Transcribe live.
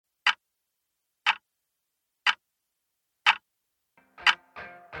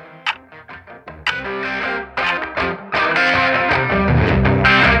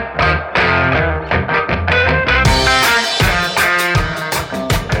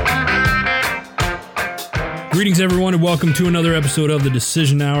Greetings, everyone, and welcome to another episode of the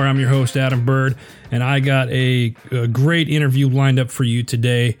Decision Hour. I'm your host, Adam Bird, and I got a great interview lined up for you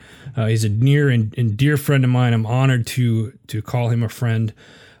today. He's a near and dear friend of mine. I'm honored to call him a friend.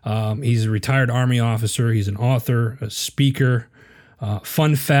 He's a retired Army officer. He's an author, a speaker.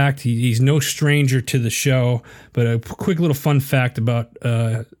 Fun fact, he's no stranger to the show, but a quick little fun fact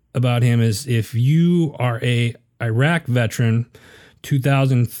about him is if you are a Iraq veteran,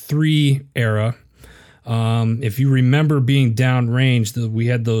 2003 era, if you remember being downrange, we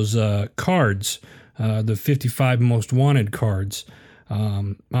had those cards, the 55 most wanted cards.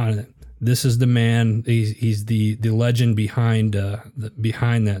 This is the man. He's the legend behind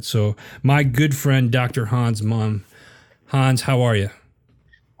that. So my good friend, Dr. Hans Mumm. Hans, how are you?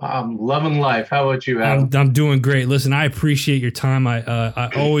 I'm loving life. How about you, Adam? I'm doing great. Listen, I appreciate your time. I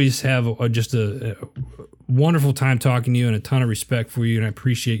always have just a wonderful time talking to you and a ton of respect for you, and I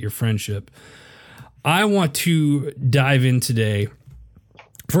appreciate your friendship. I want to dive in today.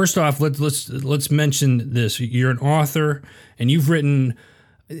 First off, let's mention this. You're an author, and you've written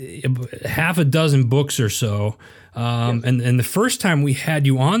half a dozen books or so. Yes. And the first time we had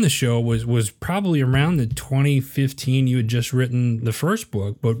you on the show was probably around the 2015. You had just written the first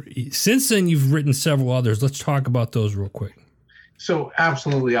book, but since then you've written several others. Let's talk about those real quick. So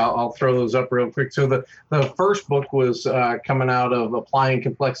absolutely, I'll throw those up real quick. So the first book was coming out of Applying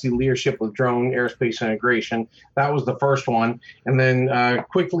Complexity Leadership with Drone Aerospace Integration. That was the first one. And then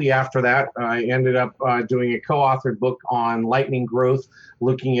quickly after that, I ended up doing a co-authored book on lightning growth,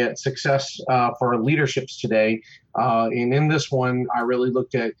 looking at success for leaderships today. And in this one, I really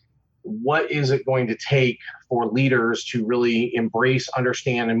looked at what is it going to take for leaders to really embrace,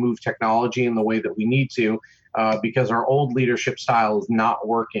 understand, and move technology in the way that we need to. Because our old leadership style is not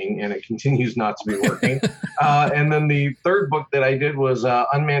working, and it continues not to be working. And then the third book that I did was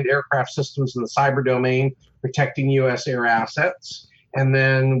Unmanned Aircraft Systems in the Cyber Domain, Protecting U.S. Air Assets. And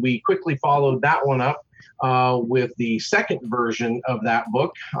then we quickly followed that one up with the second version of that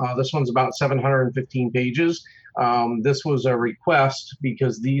book. This one's about 715 pages. This was a request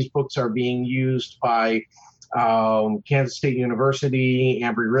because these books are being used by Kansas State University,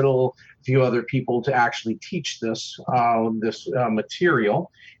 Embry-Riddle, a few other people to actually teach this material.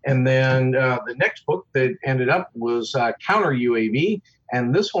 And then the next book that ended up was Counter UAV,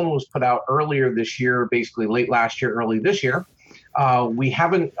 and this one was put out earlier this year, basically late last year, early this year. We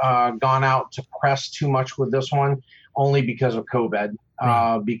haven't gone out to press too much with this one, only because of COVID.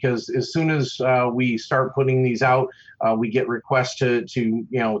 Because as soon as we start putting these out, we get requests to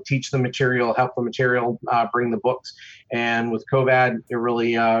teach the material, help the material, bring the books. And with COVID, it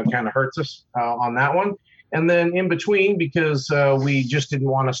really kind of hurts us on that one. And then in between, because we just didn't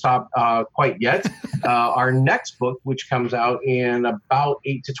want to stop quite yet, our next book, which comes out in about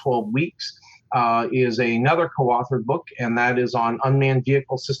 8 to 12 weeks, is another co-authored book, and that is on unmanned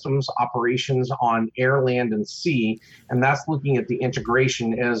vehicle systems operations on air, land, and sea. And that's looking at the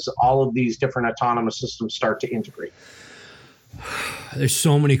integration as all of these different autonomous systems start to integrate. There's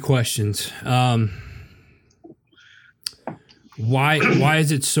so many questions. Why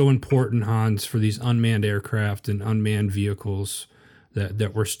is it so important, Hans, for these unmanned aircraft and unmanned vehicles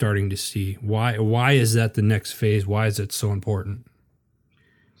that we're starting to see? Why is that the next phase? Why is it so important?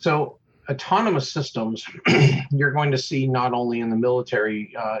 So autonomous systems, you're going to see not only in the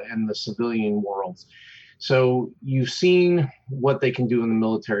military and the civilian worlds. So you've seen what they can do in the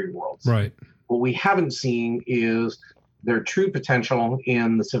military worlds. Right. What we haven't seen is their true potential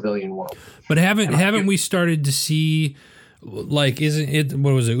in the civilian world. But haven't we started to see, like, isn't it,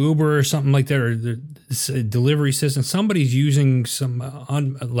 what was it, Uber or something like that, or the delivery system? Somebody's using some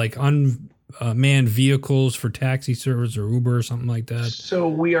unmanned vehicles for taxi service or Uber or something like that. So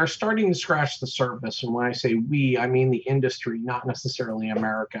we are starting to scratch the surface. And when I say we, I mean the industry, not necessarily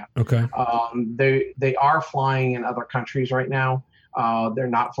America. Okay. They are flying in other countries right now. They're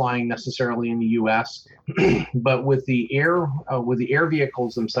not flying necessarily in the U.S. But with the air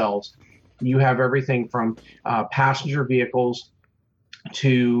vehicles themselves, you have everything from passenger vehicles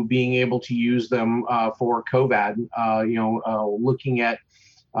to being able to use them for COVID. Looking at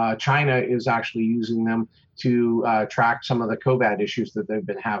China is actually using them to track some of the COVID issues that they've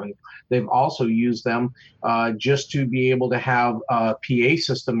been having. They've also used them just to be able to have a PA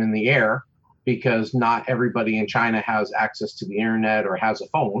system in the air, because not everybody in China has access to the internet or has a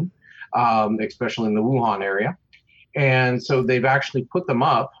phone, especially in the Wuhan area. And so they've actually put them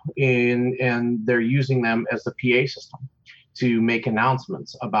up and they're using them as the PA system to make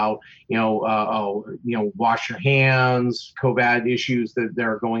announcements about, wash your hands, COVID issues that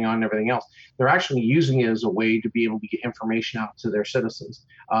are going on and everything else. They're actually using it as a way to be able to get information out to their citizens,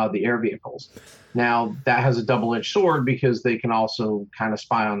 the air vehicles. Now, that has a double-edged sword because they can also kind of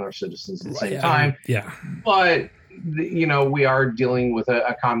spy on their citizens at the same time. Yeah. But, we are dealing with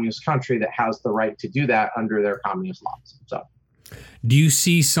a communist country that has the right to do that under their communist laws. So, do you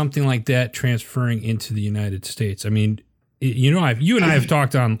see something like that transferring into the United States? I mean, you and I have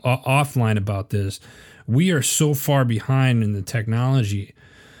talked on offline about this. We are so far behind in the technology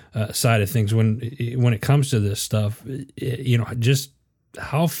side of things when it comes to this stuff. Just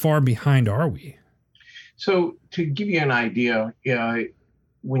how far behind are we? So to give you an idea,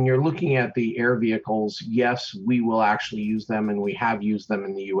 when you're looking at the air vehicles, yes, we will actually use them, and we have used them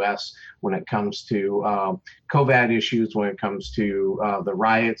in the U.S. when it comes to COVID issues, when it comes to the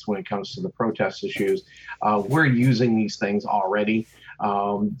riots, when it comes to the protest issues. We're using these things already.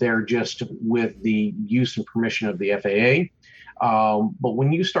 They're just with the use and permission of the FAA. But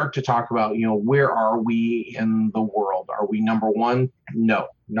when you start to talk about, where are we in the world? Are we number one? No,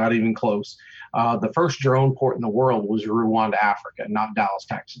 not even close. The first drone port in the world was Rwanda, Africa, not Dallas,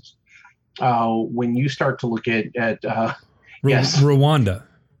 Texas. When you start to look at Rwanda,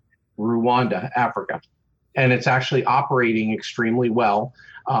 Africa, and it's actually operating extremely well.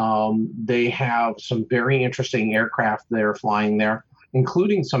 They have some very interesting aircraft that are flying there,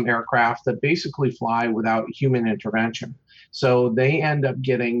 including some aircraft that basically fly without human intervention. So they end up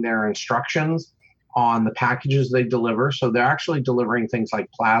getting their instructions on the packages they deliver. So they're actually delivering things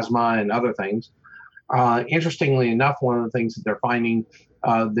like plasma and other things. Interestingly enough, one of the things that they're finding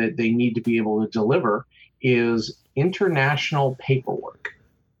that they need to be able to deliver is international paperwork.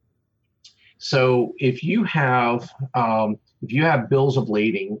 So if you have bills of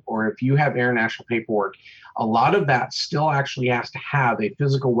lading, or if you have international paperwork, a lot of that still actually has to have a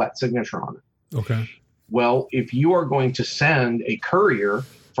physical wet signature on it. Okay. Well, if you are going to send a courier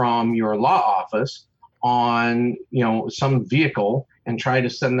from your law office on, some vehicle and try to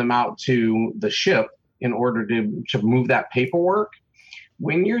send them out to the ship in order to move that paperwork,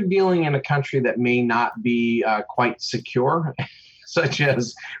 when you're dealing in a country that may not be quite secure, such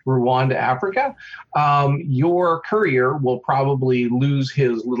as Rwanda, Africa, your courier will probably lose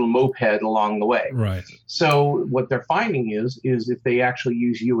his little moped along the way. Right. So what they're finding is if they actually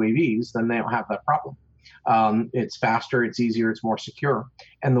use UAVs, then they don't have that problem. It's faster, it's easier, it's more secure.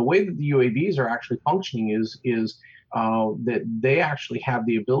 And the way that the UAVs are actually functioning is that they actually have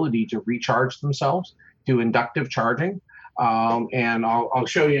the ability to recharge themselves, do inductive charging. And I'll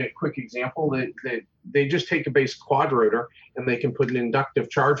show you a quick example that they just take a basic quad rotor and they can put an inductive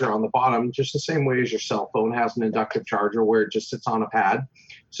charger on the bottom, just the same way as your cell phone has an inductive charger where it just sits on a pad.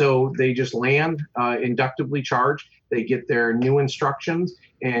 So they just land, inductively charge. They get their new instructions,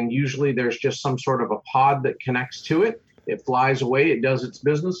 and usually there's just some sort of a pod that connects to it. It flies away, it does its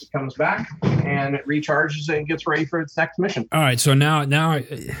business, it comes back, and it recharges and gets ready for its next mission. All right, so now I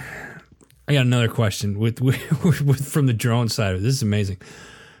got another question with from the drone side of it. This is amazing.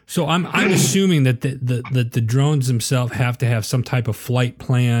 So I'm assuming that the drones themselves have to have some type of flight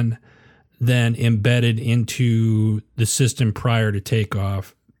plan then embedded into the system prior to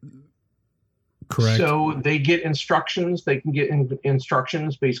takeoff. Correct. So they get instructions. They can get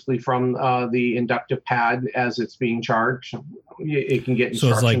instructions basically from the inductive pad as it's being charged. It can get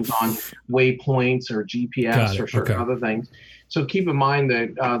instructions on waypoints or GPS or certain other things. So keep in mind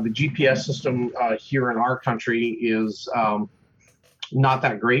that the GPS system here in our country is not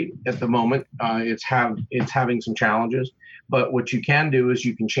that great at the moment. It's having some challenges. But what you can do is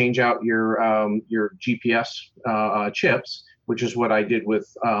you can change out your GPS chips, which is what I did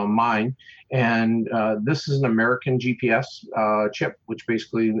with mine. And this is an American GPS chip, which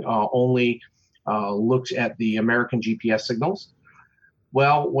basically only looks at the American GPS signals.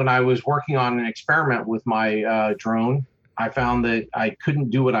 Well, when I was working on an experiment with my drone, I found that I couldn't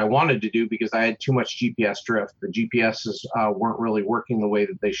do what I wanted to do because I had too much GPS drift. The GPSs weren't really working the way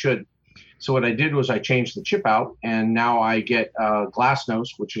that they should. So what I did was I changed the chip out, and now I get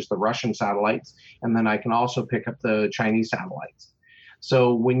Glasnost, which is the Russian satellites, and then I can also pick up the Chinese satellites.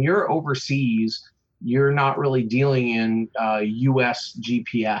 So when you're overseas, you're not really dealing in U.S.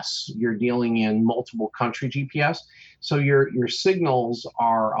 GPS. You're dealing in multiple country GPS. So your signals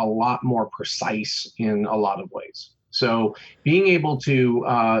are a lot more precise in a lot of ways. So being able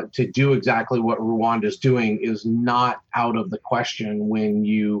to do exactly what Rwanda is doing is not out of the question when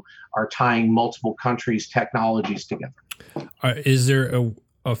you are tying multiple countries' technologies together. Is there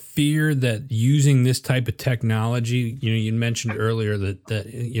a fear that using this type of technology, you mentioned earlier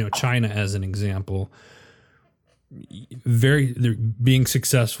that China as an example, they're being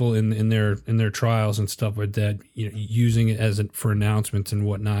successful in their trials and stuff like that, you know, using it for announcements and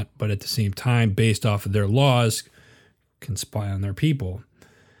whatnot, but at the same time, based off of their laws, can spy on their people.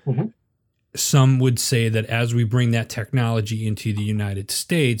 Mm-hmm. Some would say that as we bring that technology into the United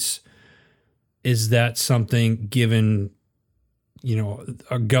States, is that something, given, you know,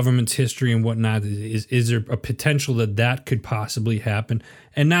 our government's history and whatnot, is there a potential that could possibly happen?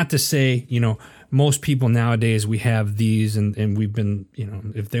 And not to say, you know, most people nowadays, we have these and we've been, you know,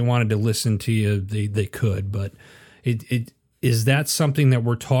 if they wanted to listen to you, they could, but it is that something that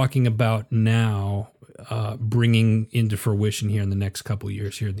we're talking about now, bringing into fruition here in the next couple of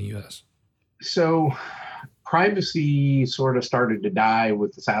years here in the U.S.? So privacy sort of started to die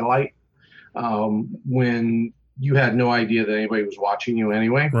with the satellite, when you had no idea that anybody was watching you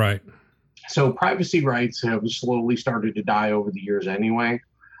anyway. Right. So privacy rights have slowly started to die over the years anyway.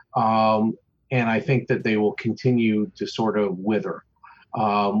 And I think that they will continue to sort of wither.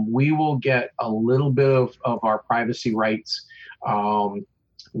 We will get a little bit of our privacy rights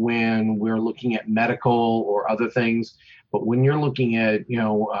when we're looking at medical or other things. But when you're looking at, you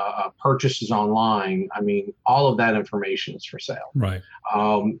know, purchases online, I mean, all of that information is for sale. Right.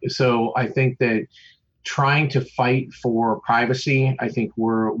 So I think that trying to fight for privacy, I think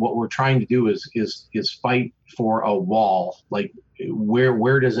what we're trying to do is fight for a wall. Like,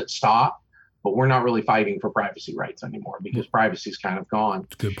 where does it stop? But we're not really fighting for privacy rights anymore, because privacy is kind of gone.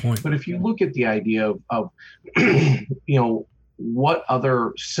 That's a good point. But if you look at the idea of you know, what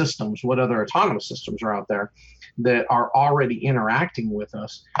other systems, what other autonomous systems are out there that are already interacting with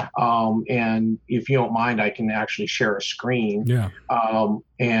us, and if you don't mind, I can actually share a screen. Yeah.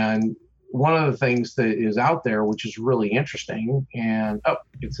 And one of the things that is out there, which is really interesting, and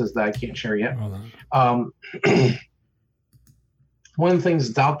it says that I can't share yet. One of the things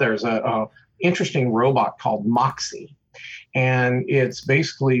that's out there is a interesting robot called Moxie. And it's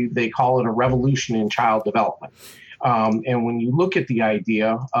basically, they call it a revolution in child development. And when you look at the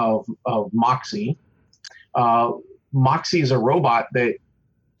idea of Moxie, Moxie is a robot that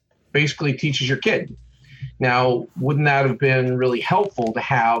basically teaches your kid. Now, wouldn't that have been really helpful to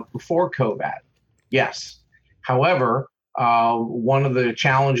have before COVID? Yes. However, one of the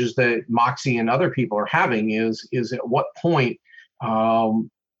challenges that Moxie and other people are having is at what point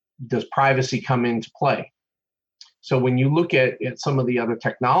does privacy come into play? So when you look at some of the other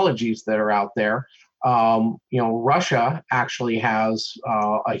technologies that are out there, you know, Russia actually has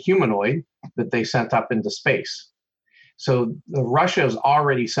a humanoid that they sent up into space. So Russia has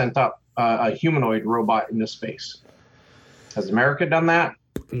already sent up a humanoid robot into space. Has America done that?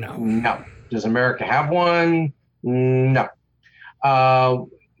 No. No. Does America have one? No.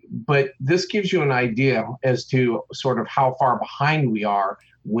 But this gives you an idea as to sort of how far behind we are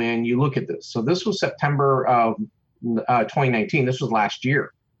when you look at this. So this was September of 2019. This was last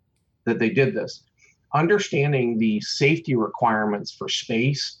year that they did this. Understanding the safety requirements for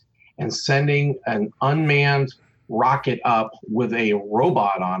space and sending an unmanned rocket up with a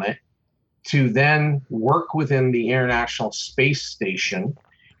robot on it to then work within the International Space Station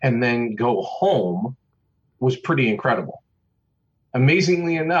and then go home was pretty incredible.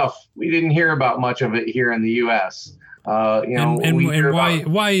 Amazingly enough, we didn't hear about much of it here in the U.S. You know,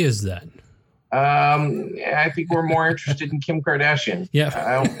 and why is that? I think we're more interested in Kim Kardashian. Yeah.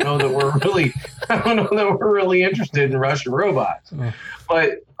 I don't know that we're really interested in Russian robots. Oh.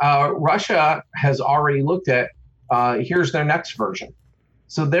 But Russia has already looked at, here's their next version.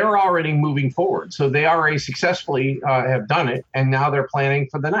 So they're already moving forward. So they already successfully have done it, and now they're planning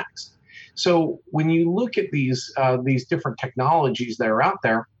for the next. So when you look at these different technologies that are out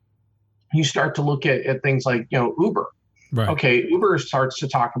there, you start to look at things like, you know, Uber. Right. Okay, Uber starts to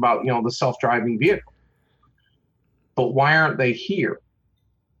talk about, you know, the self-driving vehicle. But why aren't they here?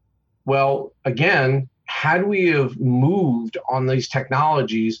 Well, again, had we have moved on these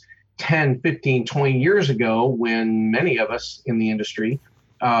technologies 10, 15, 20 years ago, when many of us in the industry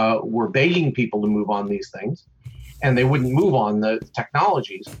were begging people to move on these things, and they wouldn't move on the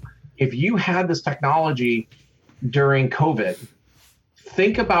technologies. If you had this technology during COVID,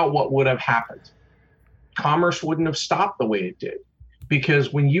 think about what would have happened. Commerce wouldn't have stopped the way it did,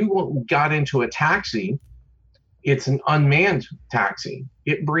 because when you got into a taxi, it's an unmanned taxi.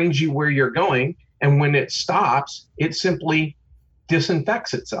 It brings you where you're going, and when it stops, it simply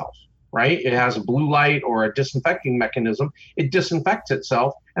disinfects itself, right? It has a blue light or a disinfecting mechanism. It disinfects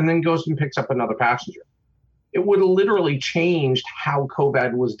itself and then goes and picks up another passenger. It would have literally changed how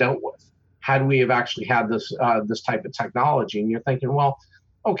COVID was dealt with had we have actually had this type of technology. And you're thinking, well,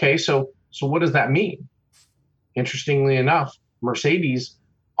 okay, so what does that mean? Interestingly enough, Mercedes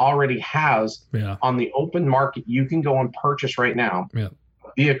already has on the open market. You can go and purchase right now a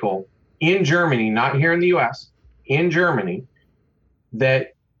vehicle in Germany, not here in the US, in Germany,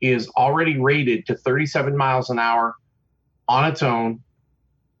 that is already rated to 37 miles an hour on its own.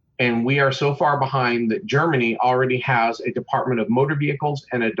 And we are so far behind that Germany already has a Department of Motor Vehicles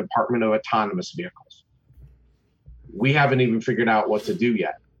and a Department of Autonomous Vehicles. We haven't even figured out what to do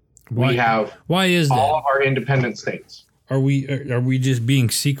yet. We have all of our independent states. Are we just being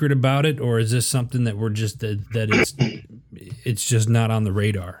secret about it, or is this something that we're just that it's just not on the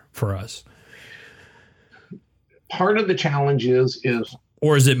radar for us? Part of the challenge is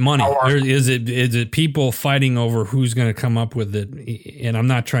or is it money? Or is it people fighting over who's going to come up with it? And I'm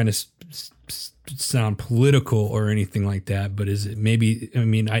not trying to sound political or anything like that, but is it maybe? I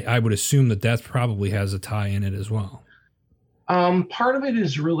mean, I would assume that probably has a tie in it as well. Part of it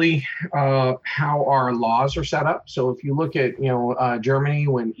is really how our laws are set up. So if you look at Germany,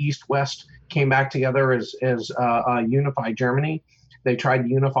 when East-West came back together as a unified Germany, they tried to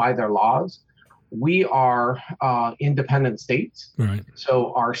unify their laws. We are independent states. Right.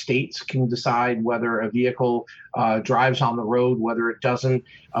 So our states can decide whether a vehicle drives on the road, whether it doesn't,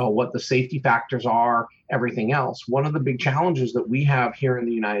 what the safety factors are, everything else. One of the big challenges that we have here in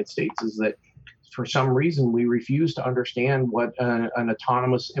the United States is that for some reason, we refuse to understand what an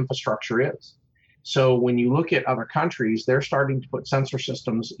autonomous infrastructure is. So when you look at other countries, they're starting to put sensor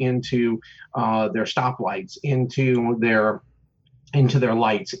systems into their stoplights, into their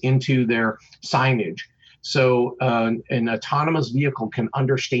lights, into their signage. So an autonomous vehicle can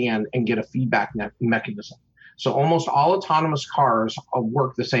understand and get a feedback mechanism. So almost all autonomous cars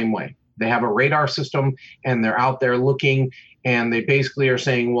work the same way. They have a radar system and they're out there looking, and they basically are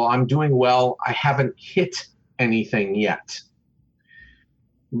saying, well, I'm doing well. I haven't hit anything yet.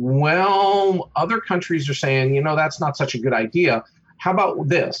 Well, other countries are saying, that's not such a good idea. How about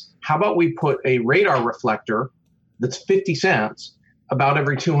this? How about we put a radar reflector that's 50 cents about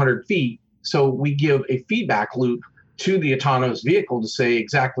every 200 feet? So we give a feedback loop to the autonomous vehicle to say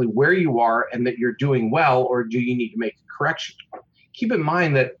exactly where you are and that you're doing well, or do you need to make a correction? Keep in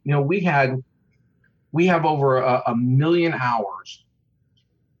mind that we have over a million hours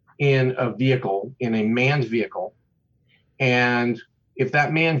in a vehicle, in a manned vehicle, and if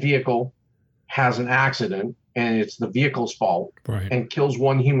that manned vehicle has an accident and it's the vehicle's fault and kills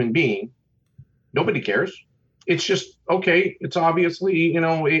one human being, nobody cares. It's just, okay, it's obviously,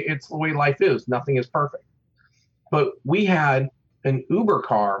 it's the way life is. Nothing is perfect. But we had an Uber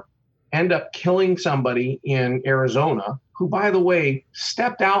car end up killing somebody in Arizona who, by the way,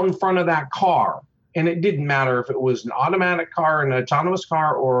 stepped out in front of that car. And it didn't matter if it was an automatic car, an autonomous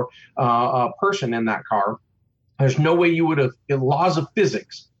car, or a person in that car. There's no way you would have, the laws of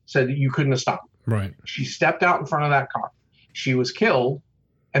physics said that you couldn't have stopped. Right. She stepped out in front of that car. She was killed,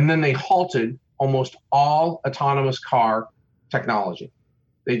 and then they halted almost all autonomous car technology.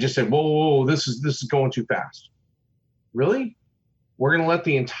 They just said, whoa, this is going too fast. Really? We're going to let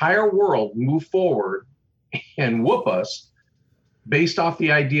the entire world move forward and whoop us based off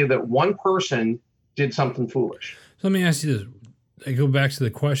the idea that one person did something foolish. So let me ask you this. I go back to the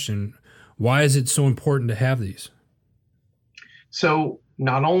question, why is it so important to have these? So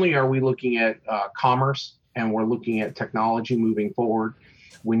not only are we looking at commerce and we're looking at technology moving forward,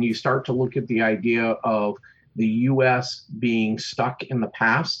 when you start to look at the idea of the U.S. being stuck in the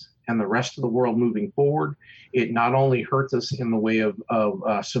past and the rest of the world moving forward, it not only hurts us in the way of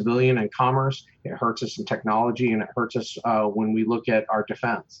civilian and commerce, it hurts us in technology, and it hurts us when we look at our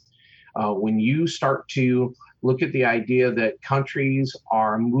defense. When you start to look at the idea that countries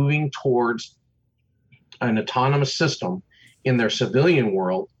are moving towards an autonomous system in their civilian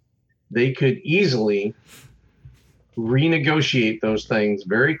world, they could easily renegotiate those things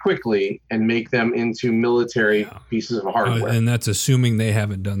very quickly and make them into military pieces of hardware. And that's assuming they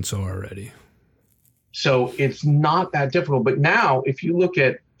haven't done so already. So it's not that difficult. But now, if you look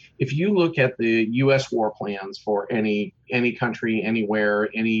at the U.S. war plans for any country, anywhere,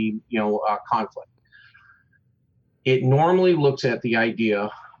 any conflict, it normally looks at the idea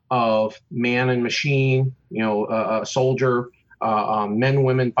of man and machine, a soldier, men,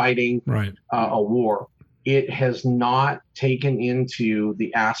 women fighting a war. It has not taken into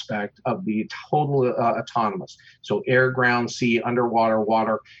the aspect of the total autonomous. So air, ground, sea, underwater,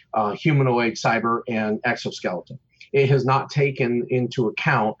 water, humanoid, cyber, and exoskeleton. It has not taken into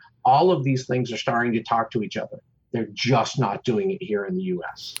account all of these things are starting to talk to each other. They're just not doing it here in the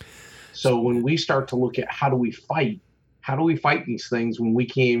U.S. So when we start to look at how do we fight these things when we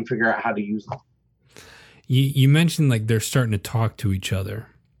can't even figure out how to use them? You mentioned like they're starting to talk to each other.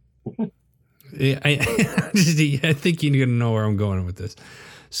 I think you're going to know where I'm going with this.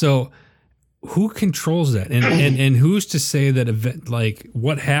 So who controls that, and who's to say that event, like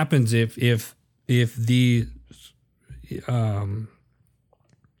what happens if the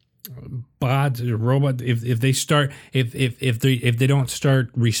bots or robot, if they don't start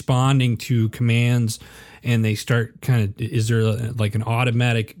responding to commands, and they start kind of, is there like an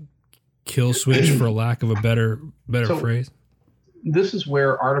automatic kill switch, for lack of a better phrase? This is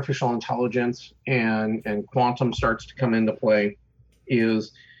where artificial intelligence and quantum starts to come into play.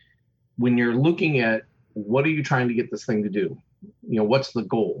 Is when you're looking at what are you trying to get this thing to do? What's the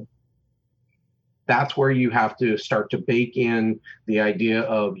goal? That's where you have to start to bake in the idea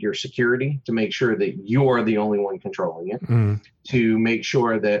of your security, to make sure that you're the only one controlling it, to make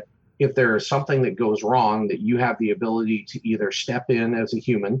sure that if there is something that goes wrong, that you have the ability to either step in as a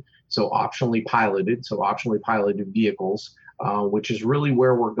human, so optionally piloted vehicles, which is really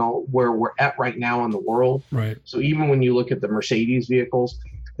where we're at right now in the world. Right. So even when you look at the Mercedes vehicles,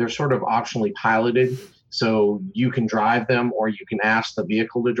 they're sort of optionally piloted. So you can drive them, or you can ask the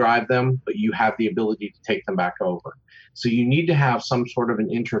vehicle to drive them, but you have the ability to take them back over. So you need to have some sort of an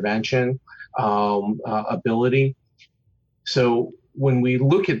intervention ability. So when we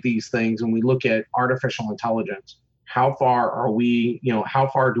look at these things, and we look at artificial intelligence, how far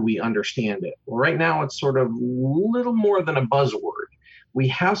do we understand it? Well, right now it's sort of a little more than a buzzword. We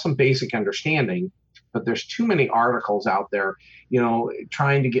have some basic understanding, but there's too many articles out there,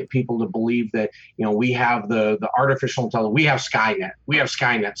 trying to get people to believe that, we have the artificial intelligence, we have Skynet.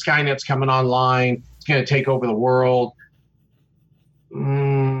 Skynet's coming online. It's going to take over the world.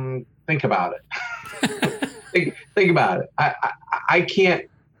 Think about it. think about it. I can't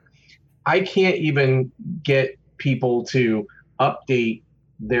even get people to update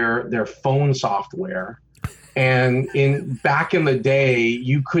their phone software. And back in the day,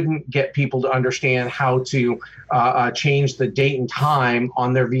 you couldn't get people to understand how to change the date and time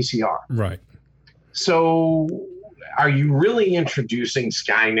on their VCR. Right. So are you really introducing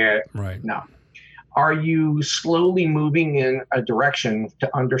Skynet? Right. No. Are you slowly moving in a direction to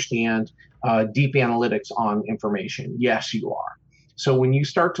understand deep analytics on information? Yes, you are. So when you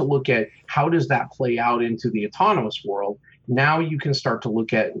start to look at how does that play out into the autonomous world, now you can start to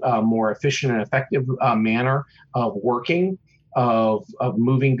look at a more efficient and effective manner of working, of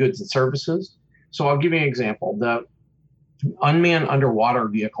moving goods and services. So I'll give you an example. The unmanned underwater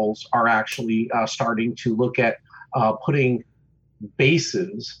vehicles are actually starting to look at putting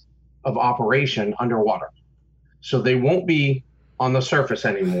bases of operation underwater. So they won't be on the surface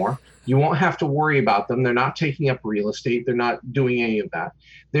anymore. You won't have to worry about them. They're not taking up real estate. They're not doing any of that.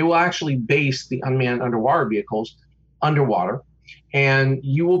 They will actually base the unmanned underwater vehicles underwater, and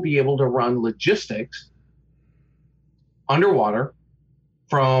you will be able to run logistics underwater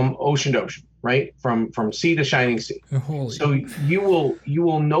from ocean to ocean, right? From sea to shining sea. So you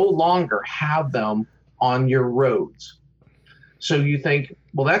will no longer have them on your roads. So you think,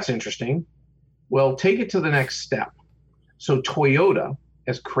 well, that's interesting. Well, take it to the next step. So Toyota,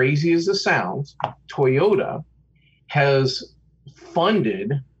 as crazy as this sounds, Toyota has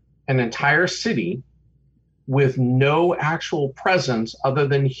funded an entire city with no actual presence other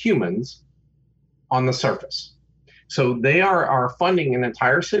than humans on the surface. So they are funding an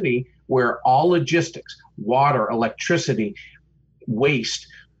entire city where all logistics, water, electricity, waste,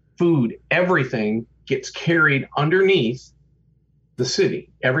 food, everything gets carried underneath the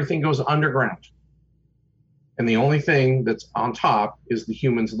city. Everything goes underground. And the only thing that's on top is the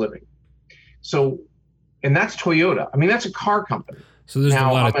humans living. So, and that's Toyota. I mean, that's a car company. So there's a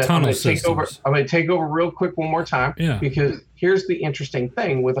lot of tunnel systems. I'm going to take over real quick one more time, because here's the interesting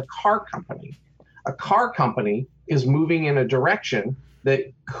thing with a car company. A car company is moving in a direction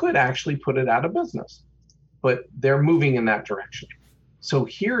that could actually put it out of business, but they're moving in that direction. So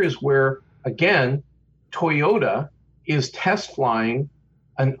here is where, again, Toyota is test flying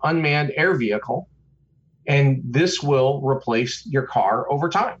an unmanned air vehicle, and this will replace your car over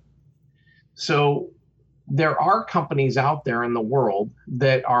time. So there are companies out there in the world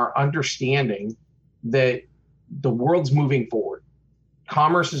that are understanding that the world's moving forward.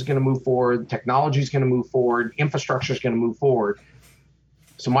 Commerce is going to move forward. Technology is going to move forward. Infrastructure is going to move forward.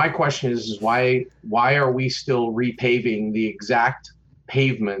 So my question is why are we still repaving the exact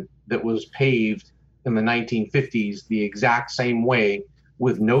pavement that was paved in the 1950s the exact same way,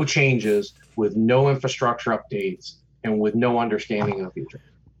 with no changes, with no infrastructure updates, and with no understanding of the future?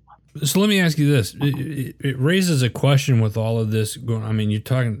 So let me ask you this. It raises a question with all of this going. I mean, you're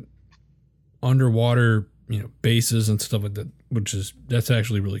talking underwater, bases and stuff like that, that's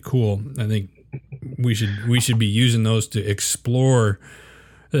actually really cool. I think we should be using those to explore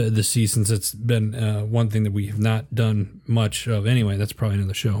the sea, since it's been one thing that we have not done much of anyway. That's probably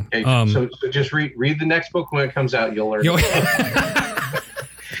another show. Okay, so just read the next book when it comes out. You'll learn.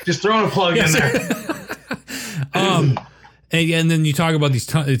 Just throwing a plug in there. And then you talk about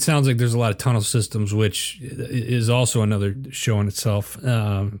these. It sounds like there's a lot of tunnel systems, which is also another show in itself,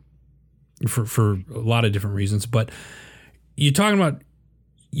 for a lot of different reasons. But you're talking about,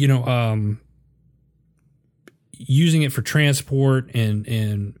 using it for transport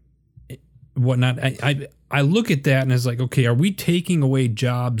and whatnot. I look at that and it's like, okay, are we taking away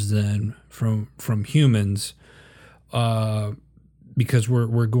jobs then from humans, because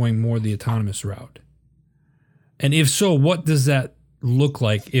we're going more the autonomous route? And if so, what does that look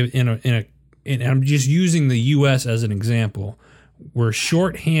like and I'm just using the U.S. as an example. We're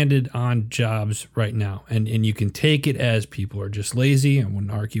shorthanded on jobs right now, and you can take it as people are just lazy. I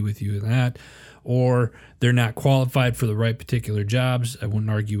wouldn't argue with you with that. Or they're not qualified for the right particular jobs. I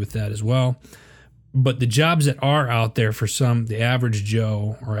wouldn't argue with that as well. But the jobs that are out there for the average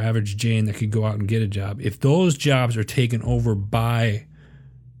Joe or average Jane that could go out and get a job, if those jobs are taken over by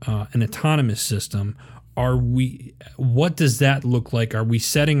an autonomous system, what does that look like? Are we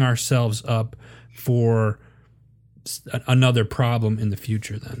setting ourselves up for another problem in the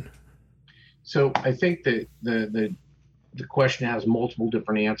future then? So I think that the question has multiple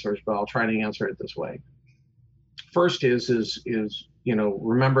different answers, but I'll try to answer it this way. First is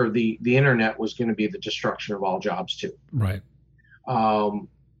remember the internet was going to be the destruction of all jobs too. Right.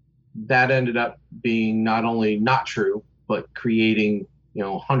 That ended up being not only not true, but creating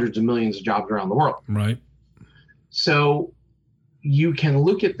hundreds of millions of jobs around the world. Right. So you can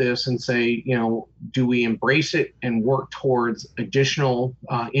look at this and say, do we embrace it and work towards additional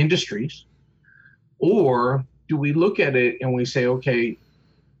industries, or do we look at it and we say, okay,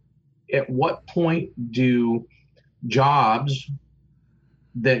 at what point do jobs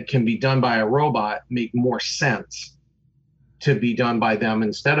that can be done by a robot make more sense to be done by them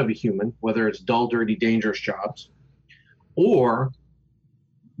instead of a human, whether it's dull, dirty, dangerous jobs? Or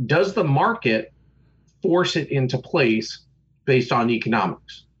does the market force it into place based on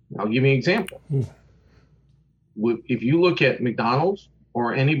economics? I'll give you an example. If you look at McDonald's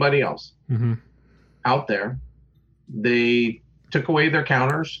or anybody else out there, they took away their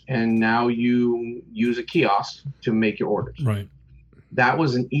counters and now you use a kiosk to make your orders. Right. That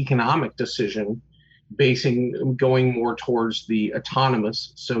was an economic decision going more towards the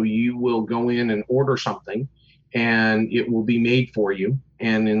autonomous. So you will go in and order something and it will be made for you.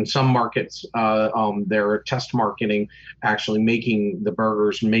 And in some markets, they're test marketing, actually making the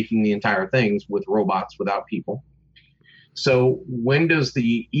burgers, making the entire things with robots without people. So when does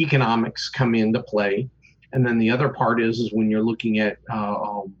the economics come into play? And then the other part is when you're looking at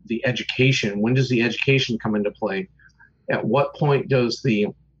the education. When does the education come into play? At what point does the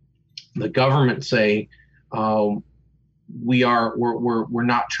government say we're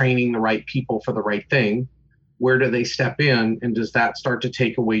not training the right people for the right thing? Where do they step in, and does that start to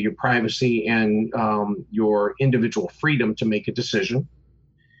take away your privacy and your individual freedom to make a decision?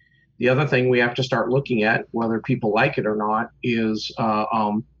 The other thing we have to start looking at, whether people like it or not, is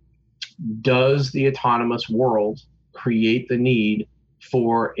does the autonomous world create the need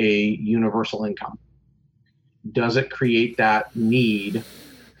for a universal income? Does it create that need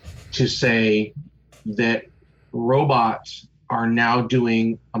to say that robots are now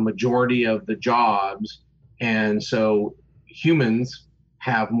doing a majority of the jobs, and so humans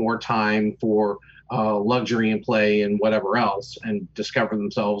have more time for luxury and play and whatever else and discover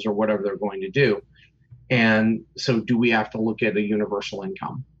themselves or whatever they're going to do? And so do we have to look at a universal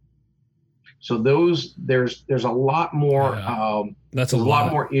income? So there's a lot more that's a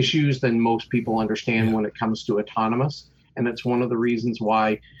lot more issues than most people understand when it comes to autonomous, and it's one of the reasons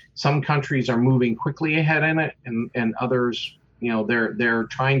why some countries are moving quickly ahead in it, and others, they're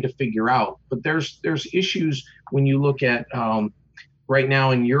trying to figure out. But there's issues when you look at right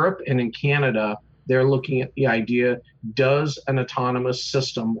now in Europe and in Canada. They're looking at the idea: does an autonomous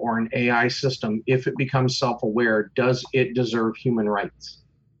system or an AI system, if it becomes self-aware, does it deserve human rights?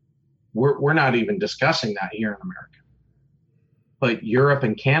 We're not even discussing that here in America, but Europe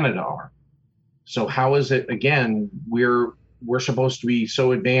and Canada are. So how is it, again, we're supposed to be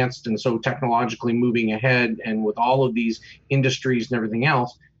so advanced and so technologically moving ahead and with all of these industries and everything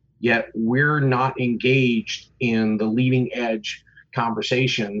else, yet we're not engaged in the leading edge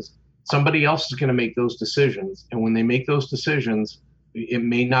conversations. Somebody else is going to make those decisions. And when they make those decisions, it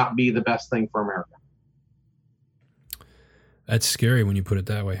may not be the best thing for America. That's scary when you put it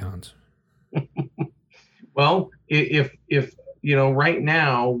that way, Hans. Well, if right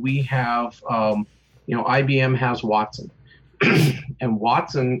now we have, IBM has Watson. And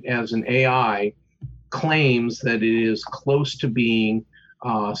Watson, as an AI, claims that it is close to being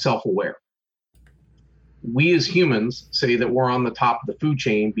self-aware. We as humans say that we're on the top of the food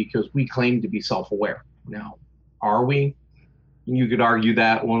chain because we claim to be self-aware. Now, are we? You could argue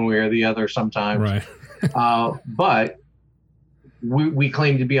that one way or the other sometimes. Right. But we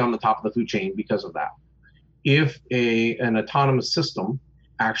claim to be on the top of the food chain because of that. If an autonomous system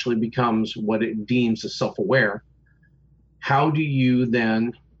actually becomes what it deems as self-aware, how do you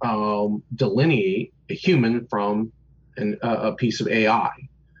then delineate a human from a piece of AI?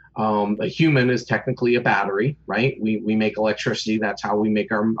 A human is technically a battery, right? We make electricity. That's how we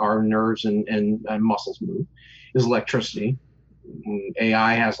make our nerves and muscles move, is electricity.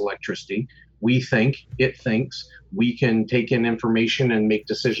 AI has electricity. We think, it thinks. We can take in information and make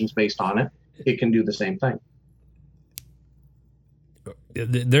decisions based on it. It can do the same thing.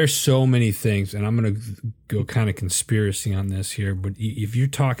 There's so many things, and I'm going to go kind of conspiracy on this here, but if you're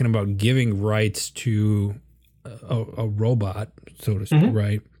talking about giving rights to a robot, so to speak,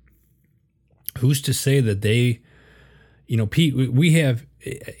 right? Who's to say that they, Pete, we have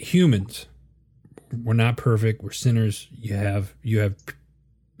humans. We're not perfect. We're sinners. You have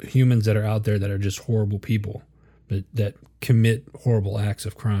humans that are out there that are just horrible people, that commit horrible acts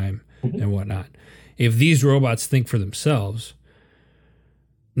of crime and whatnot. If these robots think for themselves,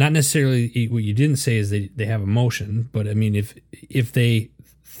 not necessarily what you didn't say is they have emotion, but I mean, if they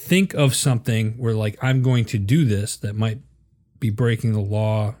think of something where like, I'm going to do this, that might be breaking the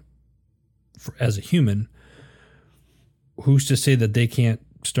law as a human, who's to say that they can't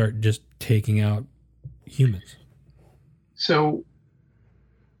start just taking out humans? So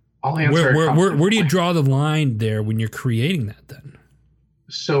I'll answer. Where do you draw the line there when you're creating that then?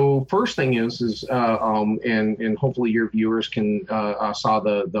 So first thing is and hopefully your viewers can saw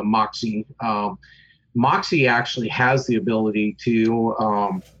the Moxie. Moxie actually has the ability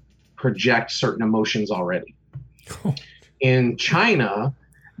to project certain emotions already. In China,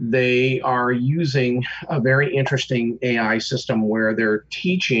 they are using a very interesting AI system where they're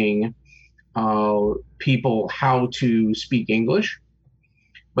teaching people how to speak English,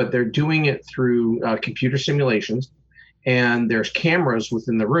 but they're doing it through computer simulations. And there's cameras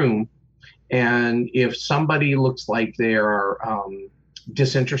within the room. And if somebody looks like they are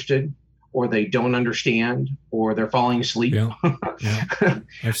disinterested, or they don't understand, or they're falling asleep,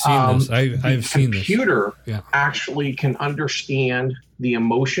 I've seen this. I've seen this. The computer actually can understand the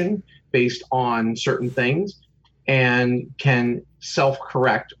emotion based on certain things and can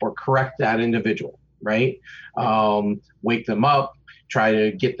self-correct or correct that individual, right? Wake them up, try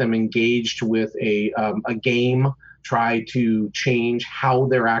to get them engaged with a game, try to change how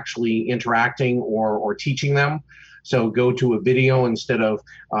they're actually interacting or teaching them. So go to a video instead of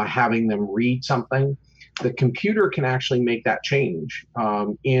having them read something. The computer can actually make that change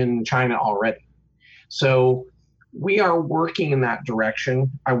in China already. So we are working in that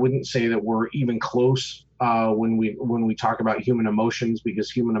direction. I wouldn't say that we're even close when we talk about human emotions,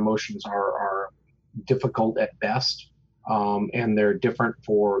 because human emotions are difficult at best. And they're different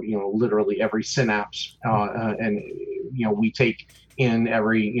for, literally every synapse. And, we take in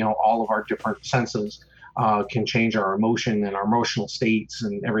every, all of our different senses can change our emotion and our emotional states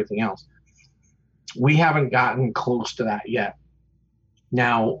and everything else. We haven't gotten close to that yet.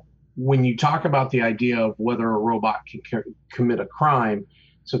 Now, when you talk about the idea of whether a robot can commit a crime,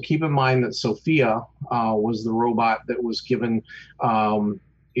 so keep in mind that Sophia was the robot that was given,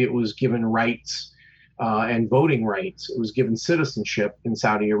 it was given rights and voting rights. It was given citizenship in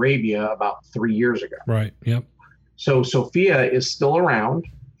Saudi Arabia about 3 years ago. Right. Yep. So Sophia is still around,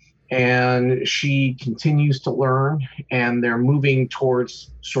 and she continues to learn, and they're moving towards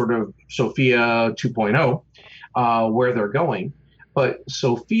sort of Sophia 2.0, where they're going. But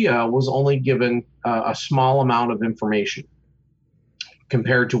Sophia was only given a small amount of information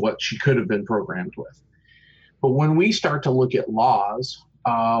compared to what she could have been programmed with. But when we start to look at laws,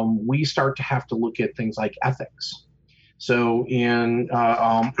 we start to have to look at things like ethics. So in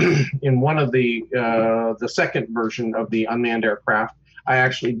one of the second version of the unmanned aircraft, I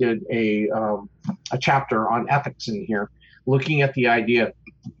actually did a chapter on ethics in here, looking at the idea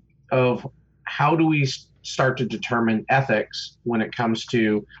of how do we start to determine ethics when it comes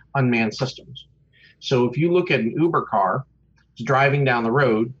to unmanned systems. So if you look at an Uber car, it's driving down the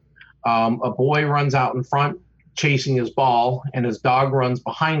road, a boy runs out in front chasing his ball, and his dog runs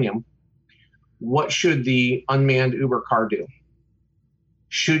behind him. What should the unmanned Uber car do?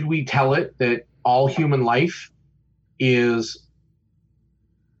 Should we tell it that all human life is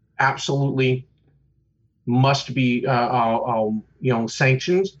absolutely must be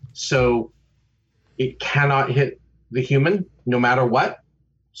sanctioned, so it cannot hit the human? no matter what.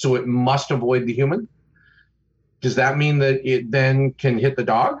 So it must avoid the human. Does that mean that it then can hit the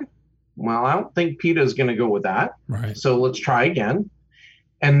dog? Well, I don't think PETA is going to go with that. Right. So let's try again.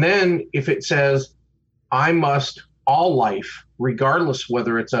 And then if it says, all life, regardless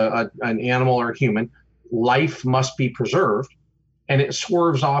whether it's an animal or a human, life must be preserved, and it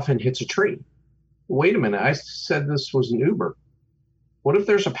swerves off and hits a tree. Wait a minute, I said this was an Uber. What if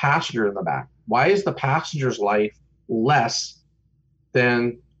there's a passenger in the back? Why is the passenger's life less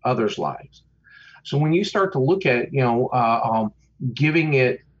than others' lives? So when you start to look at, giving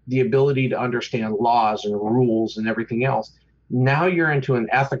it the ability to understand laws and rules and everything else, now you're into an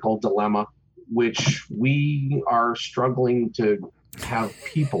ethical dilemma, which we are struggling to have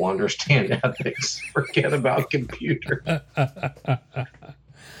people understand ethics. Forget about computer.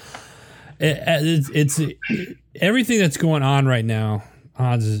 It's everything that's going on right now,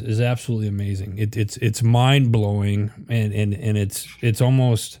 Hans, is absolutely amazing. It's mind blowing, and it's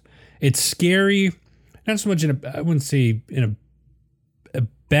almost, it's scary. Not so much I wouldn't say in a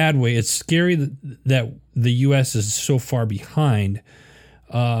bad way. It's scary that the U.S. is so far behind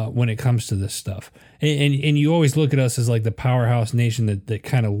when it comes to this stuff. And you always look at us as like the powerhouse nation that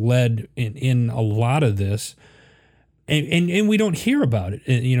kind of led in a lot of this. And we don't hear about it.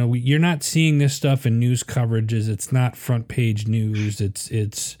 You're not seeing this stuff in news coverages. It's not front page news.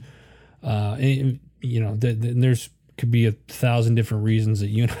 There's could be 1,000 different reasons that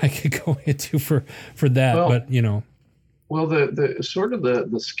you and I could go into for that. Well, Well, the sort of the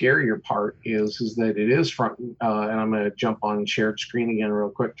scarier part is that it is front, and I'm going to jump on shared screen again real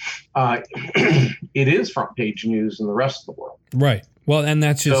quick. It is front page news in the rest of the world. Right. Well, and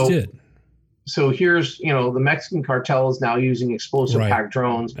that's just it. So here's, the Mexican cartel is now using explosive pack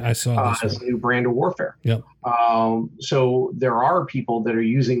drones I saw this as a new brand of warfare. Yep. So there are people that are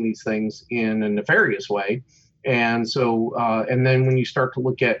using these things in a nefarious way. And so, and then when you start to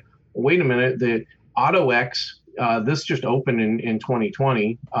look at, wait a minute, the AutoX, this just opened in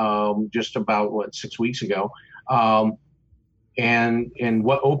 2020, just about 6 weeks ago. And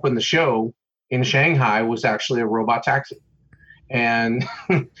what opened the show in Shanghai was actually a robot taxi. And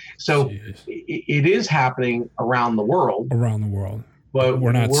so it is happening around the world. But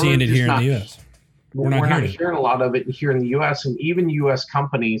we're not seeing it here in the U.S. We're not hearing a lot of it here in the U.S. And even U.S.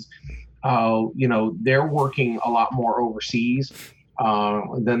 companies, they're working a lot more overseas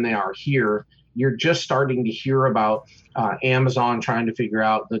than they are here. You're just starting to hear about Amazon trying to figure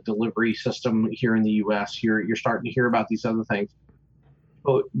out the delivery system here in the U.S. You're starting to hear about these other things.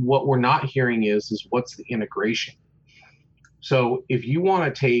 But what we're not hearing is what's the integration. So if you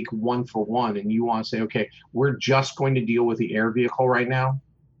want to take one for one and you want to say, okay, we're just going to deal with the air vehicle right now,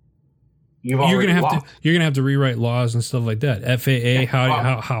 you're going to have to rewrite laws and stuff like that. FAA,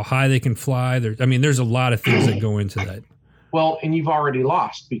 how high they can fly. There's a lot of things that go into that. Well, and you've already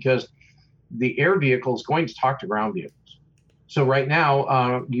lost because the air vehicle is going to talk to ground vehicles. So right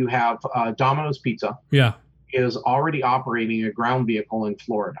now you have Domino's Pizza. Yeah. Is already operating a ground vehicle in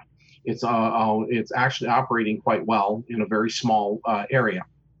Florida. It's actually operating quite well in a very small area.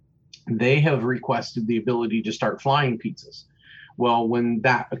 They have requested the ability to start flying pizzas. Well, when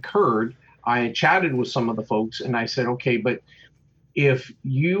that occurred, I chatted with some of the folks and I said, okay, but if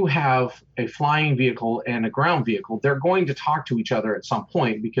you have a flying vehicle and a ground vehicle, they're going to talk to each other at some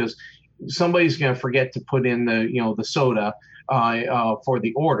point because somebody's going to forget to put in the soda for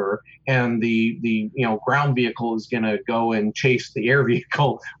the order, and the ground vehicle is going to go and chase the air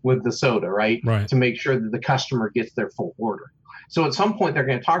vehicle with the soda, right? To make sure that the customer gets their full order. So at some point they're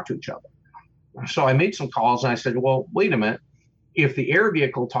going to talk to each other. So I made some calls and I said, well, wait a minute. If the air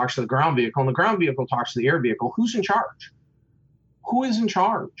vehicle talks to the ground vehicle and the ground vehicle talks to the air vehicle, who's in charge? Who is in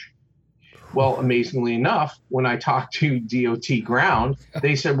charge? Well, amazingly enough, when I talked to DOT Ground,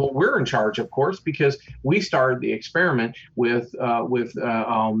 they said, well, we're in charge, of course, because we started the experiment with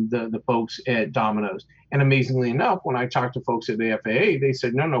the folks at Domino's. And amazingly enough, when I talked to folks at the FAA, they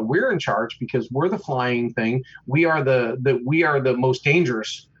said, no, we're in charge because we're the flying thing. We are the most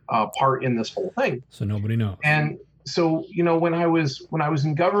dangerous part in this whole thing. So nobody knows. And so, when I was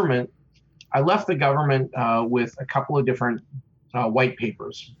in government, I left the government with a couple of different white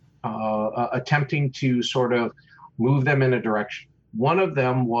papers. Attempting to sort of move them in a direction. One of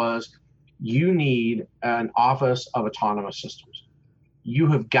them was you need an Office of Autonomous Systems. You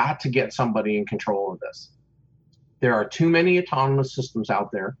have got to get somebody in control of this. There are too many autonomous systems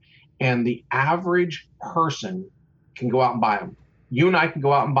out there, and the average person can go out and buy them. You and I can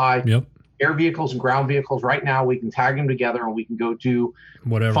go out and buy air vehicles and ground vehicles right now. We can tag them together and we can go do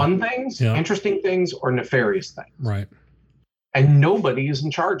whatever fun things, interesting things, or nefarious things. Right. And nobody is in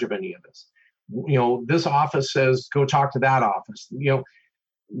charge of any of this. this office says go talk to that office.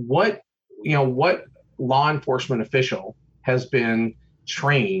 What law enforcement official has been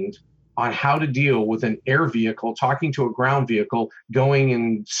trained on how to deal with an air vehicle talking to a ground vehicle going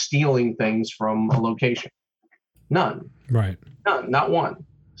and stealing things from a location? None. Right. None, not one.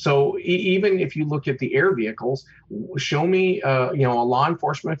 So even if you look at the air vehicles, show me a law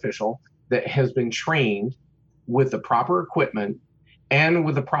enforcement official that has been trained with the proper equipment and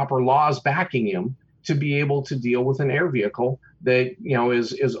with the proper laws backing him to be able to deal with an air vehicle that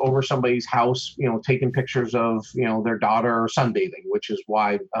is over somebody's house, taking pictures of their daughter sunbathing, which is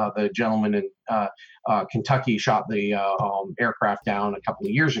why the gentleman in Kentucky shot the aircraft down a couple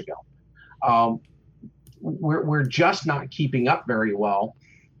of years ago. We're just not keeping up very well,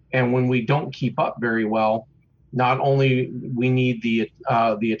 and when we don't keep up very well, not only we need the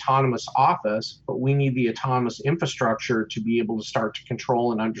autonomous office, but we need the autonomous infrastructure to be able to start to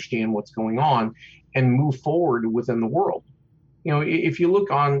control and understand what's going on and move forward within the world. If you look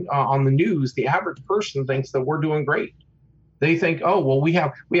on the news, the average person thinks that we're doing great. They think, oh, well, we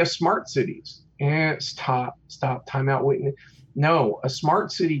have smart cities. Stop, time out, wait. No, a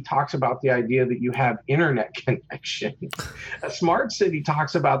smart city talks about the idea that you have internet connection. A smart city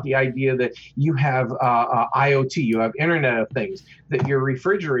talks about the idea that you have IoT, you have Internet of Things, that your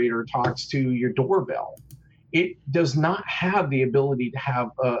refrigerator talks to your doorbell. It does not have the ability to have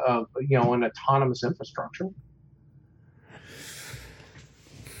an autonomous infrastructure.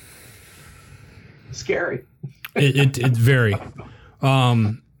 Scary. It's very.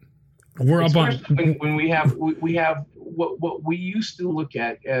 We're up on when we have what we used to look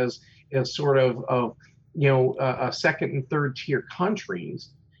at as sort of a second and third tier countries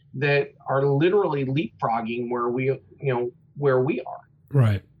that are literally leapfrogging where we are.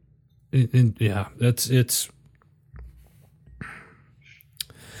 Right. And yeah, it's.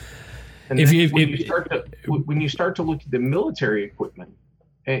 And when you start to look at the military equipment,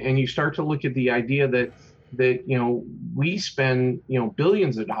 and you start to look at the idea that we spend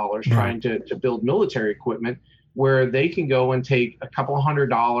billions of dollars trying to build military equipment, where they can go and take a couple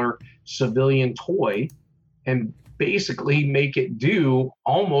 $100 civilian toy and basically make it do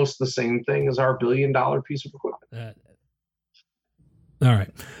almost the same thing as our $1 billion piece of equipment. All right.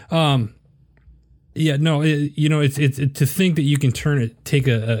 Yeah, no, it's to think that you can take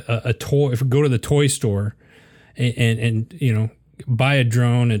a toy, if you go to the toy store and buy a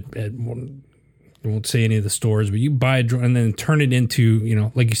drone at I won't say any of the stores, but you buy a drone and then turn it into,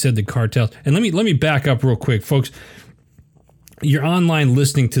 like you said, the cartels. And let me back up real quick, folks. You're online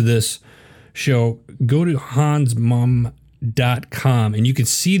listening to this show. Go to hansmumm.com and you can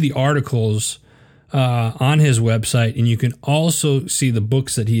see the articles on his website, and you can also see the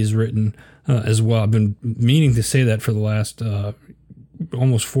books that he has written as well. I've been meaning to say that for the last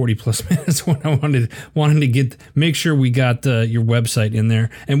almost 40 plus minutes when I wanted to make sure we got your website in there,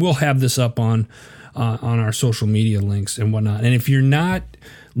 and we'll have this up on our social media links and whatnot. And if you're not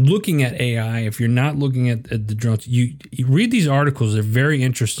looking at AI, if you're not looking at the drones, you read these articles. They're very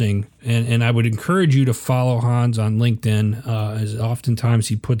interesting, and I would encourage you to follow Hans on LinkedIn, as oftentimes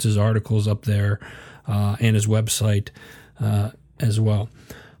he puts his articles up there and his website as well.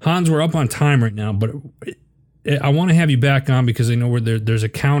 Hans, we're up on time right now, but I want to have you back on because I know there's a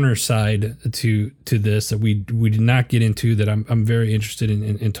counter side to this that we did not get into that I'm very interested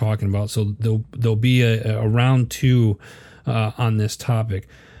in talking about. So there'll be a round two on this topic.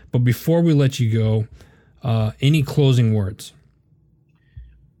 But before we let you go, any closing words?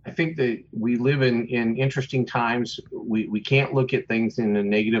 I think that we live in interesting times. We can't look at things in a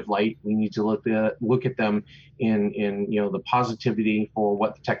negative light. We need to look at them in the positivity for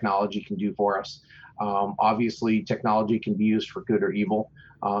what the technology can do for us. Obviously, technology can be used for good or evil.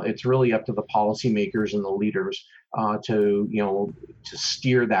 It's really up to the policymakers and the leaders to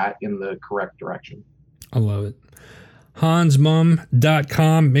steer that in the correct direction. I love it.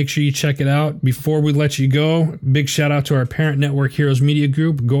 hansmumm.com. Make sure you check it out. Before we let you go, big shout out to our parent network, Heroes Media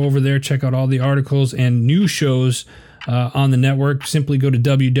Group. Go over there, check out all the articles and new shows on the network. Simply go to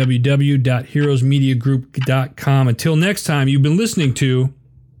www.heroesmediagroup.com. Until next time, you've been listening to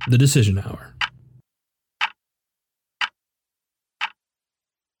The Decision Hour.